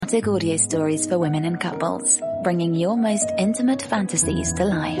cinematic audio stories for women and couples, bringing your most intimate fantasies to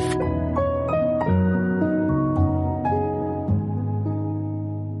life.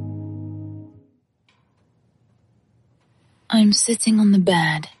 I'm sitting on the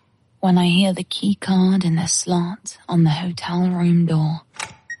bed when I hear the key card in the slot on the hotel room door.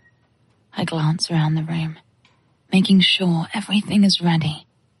 I glance around the room, making sure everything is ready.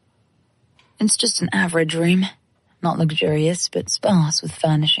 It's just an average room, not luxurious but sparse with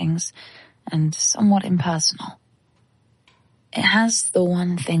furnishings and somewhat impersonal. It has the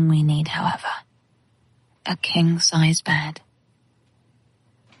one thing we need, however, a king-size bed.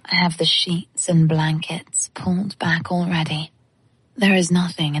 I have the sheets and blankets pulled back already. There is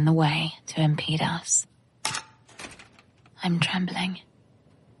nothing in the way to impede us. I'm trembling,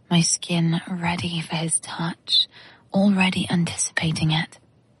 my skin ready for his touch, already anticipating it.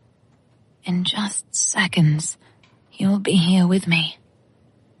 In just seconds, he will be here with me.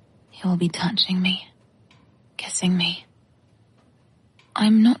 He will be touching me, kissing me.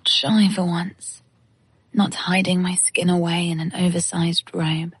 I'm not shy for once, not hiding my skin away in an oversized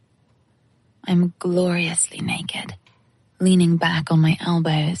robe. I'm gloriously naked, leaning back on my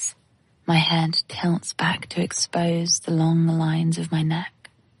elbows. My head tilts back to expose the long lines of my neck.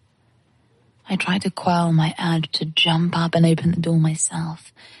 I try to quell my urge to jump up and open the door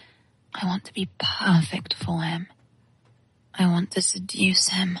myself. I want to be perfect for him. I want to seduce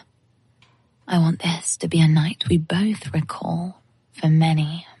him. I want this to be a night we both recall for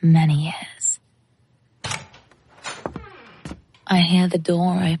many, many years. I hear the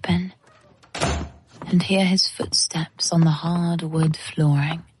door open and hear his footsteps on the hard wood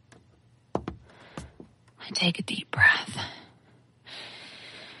flooring. I take a deep breath.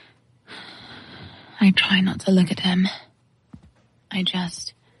 I try not to look at him. I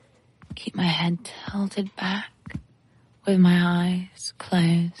just keep my head tilted back with my eyes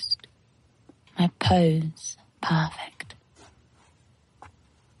closed, my pose perfect.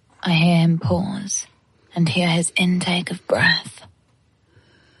 I hear him pause and hear his intake of breath.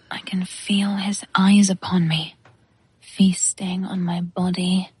 I can feel his eyes upon me, feasting on my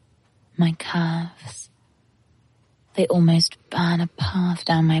body, my curves. They almost burn a path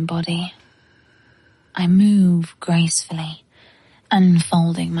down my body. I move gracefully,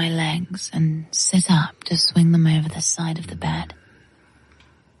 unfolding my legs and sit up to swing them over the side of the bed.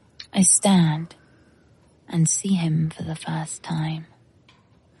 I stand and see him for the first time.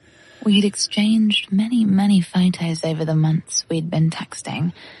 We'd exchanged many, many photos over the months we'd been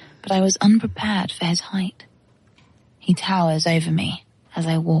texting, but I was unprepared for his height. He towers over me as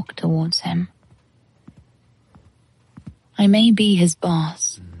I walk towards him. I may be his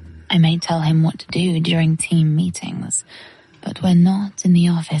boss. I may tell him what to do during team meetings, but we're not in the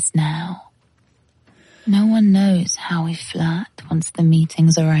office now. No one knows how we flirt once the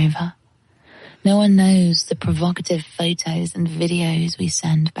meetings are over. No one knows the provocative photos and videos we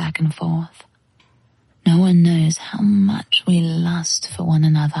send back and forth. No one knows how much we lust for one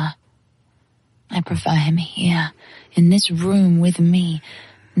another. I prefer him here, in this room with me,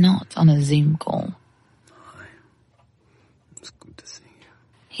 not on a Zoom call. Hi. It's good to see you.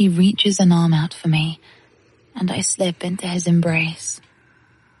 He reaches an arm out for me, and I slip into his embrace.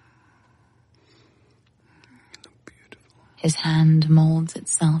 You look beautiful. His hand molds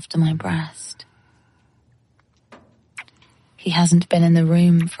itself to my breast. He hasn't been in the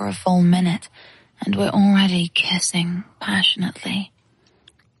room for a full minute, and we're already kissing passionately.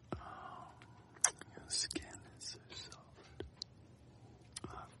 Oh, your skin is so soft.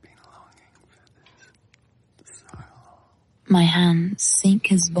 I've been longing for this so long. My hands seek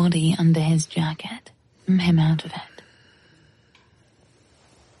his body under his jacket, him out of it.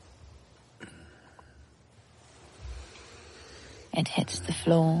 It hits the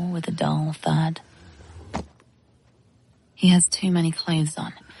floor with a dull thud. He has too many clothes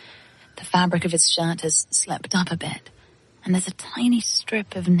on. The fabric of his shirt has slipped up a bit, and there's a tiny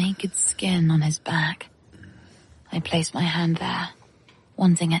strip of naked skin on his back. I place my hand there,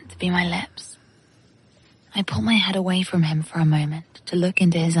 wanting it to be my lips. I pull my head away from him for a moment to look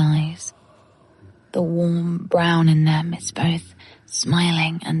into his eyes. The warm brown in them is both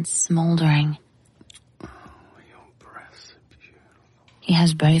smiling and smoldering. Oh, your breasts are beautiful. He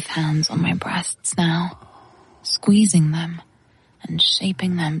has both hands on my breasts now, squeezing them and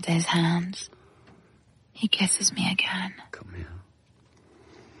shaping them to his hands. He kisses me again. Come here.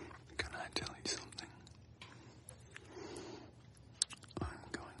 Can I tell you something? I'm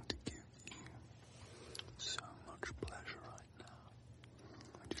going to give you so much pleasure right now.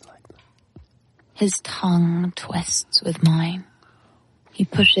 Would you like that? His tongue twists with mine. He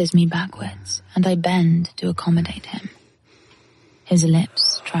pushes me backwards, and I bend to accommodate him. His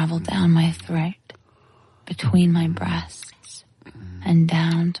lips travel down my throat, between my breasts, and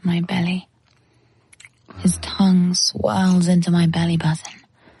down to my belly. His tongue swirls into my belly button.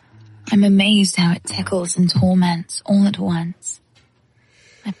 I'm amazed how it tickles and torments all at once.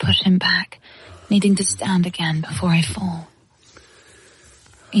 I push him back, needing to stand again before I fall.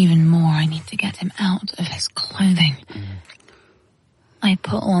 Even more, I need to get him out of his clothing. I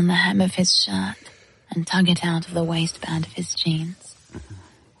pull on the hem of his shirt and tug it out of the waistband of his jeans.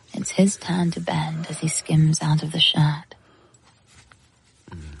 It's his turn to bend as he skims out of the shirt.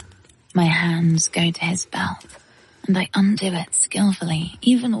 My hands go to his belt, and I undo it skillfully,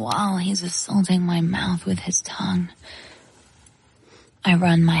 even while he's assaulting my mouth with his tongue. I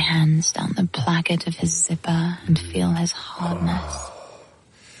run my hands down the placket of his zipper and feel his hardness.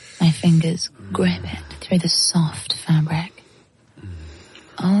 My fingers grip it through the soft fabric.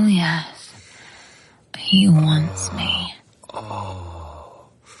 Oh yes, he wants me.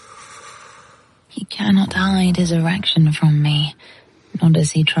 He cannot hide his erection from me, nor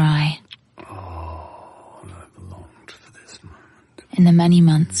does he try. In the many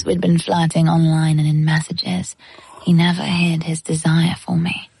months we'd been flirting online and in messages, he never hid his desire for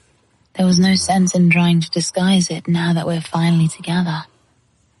me. There was no sense in trying to disguise it now that we're finally together.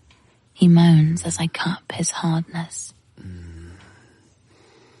 He moans as I cup his hardness.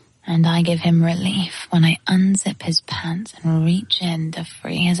 And I give him relief when I unzip his pants and reach in to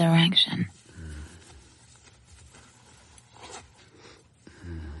free his erection.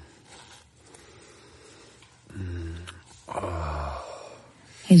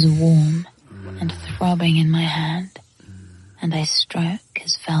 He's warm and throbbing in my hand, and I stroke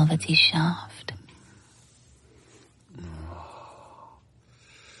his velvety shaft.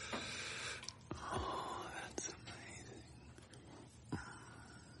 That's amazing.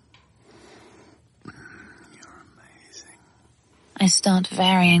 You're amazing. I start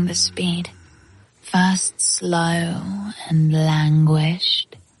varying the speed, first slow and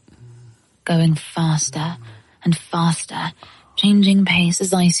languished, going faster and faster, changing pace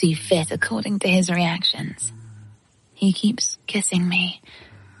as I see fit according to his reactions. He keeps kissing me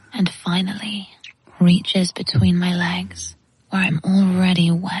and finally reaches between my legs where I'm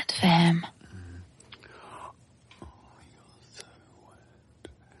already wet for him.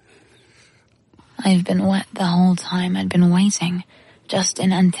 I've been wet the whole time I'd been waiting, just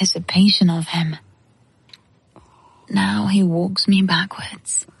in anticipation of him. Now he walks me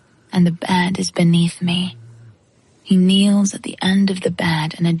backwards, and the bed is beneath me. He kneels at the end of the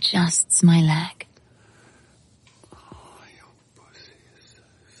bed and adjusts my leg. Your pussy is so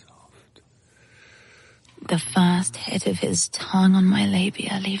soft. The first hit of his tongue on my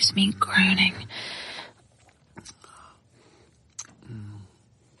labia leaves me groaning.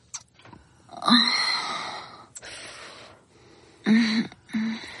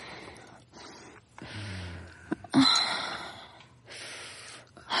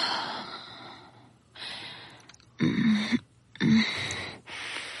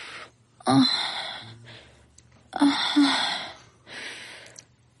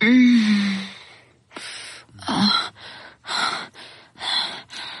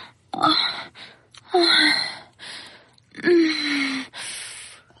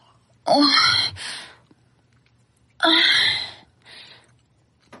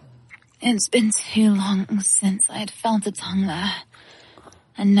 It's been too long since I had felt a tongue there,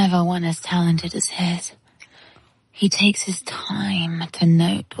 and never one as talented as his. He takes his time to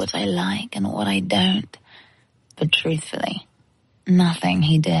note what I like and what I don't, but truthfully, nothing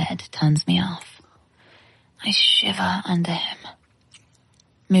he did turns me off. I shiver under him,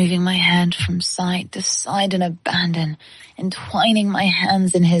 moving my head from side to side in abandon, entwining my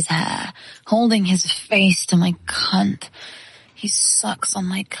hands in his hair, holding his face to my cunt. He sucks on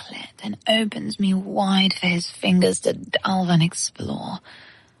my clit and opens me wide for his fingers to delve and explore.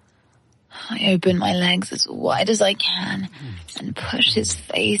 I open my legs as wide as I can and push his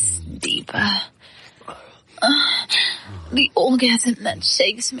face deeper. The orgasm that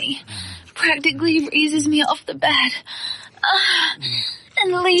shakes me practically raises me off the bed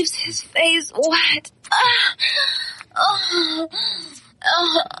and leaves his face wet.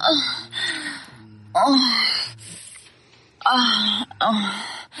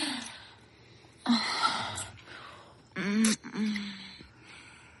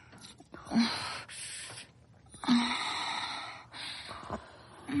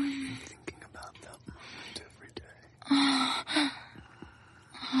 Thinking about that moment every day.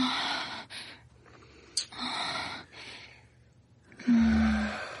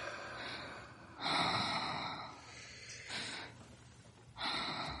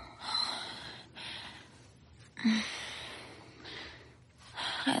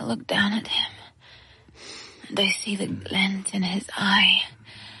 I look down at him, and I see the glint in his eye.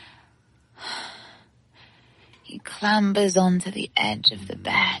 He clambers onto the edge of the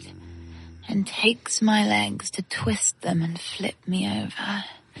bed and takes my legs to twist them and flip me over.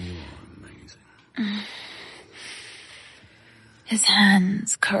 You are amazing. His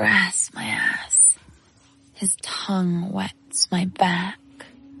hands caress my ass. His tongue wets my back.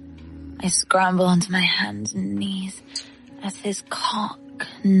 I scramble onto my hands and knees as his cock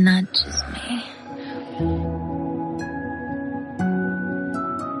nudges me.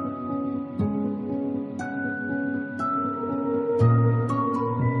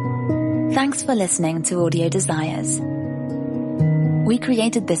 Thanks for listening to Audio Desires. We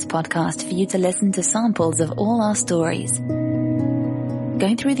created this podcast for you to listen to samples of all our stories.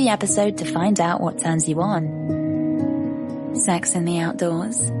 Go through the episode to find out what turns you on. Sex in the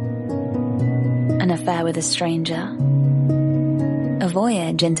outdoors. An affair with a stranger. A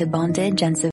voyage into bondage and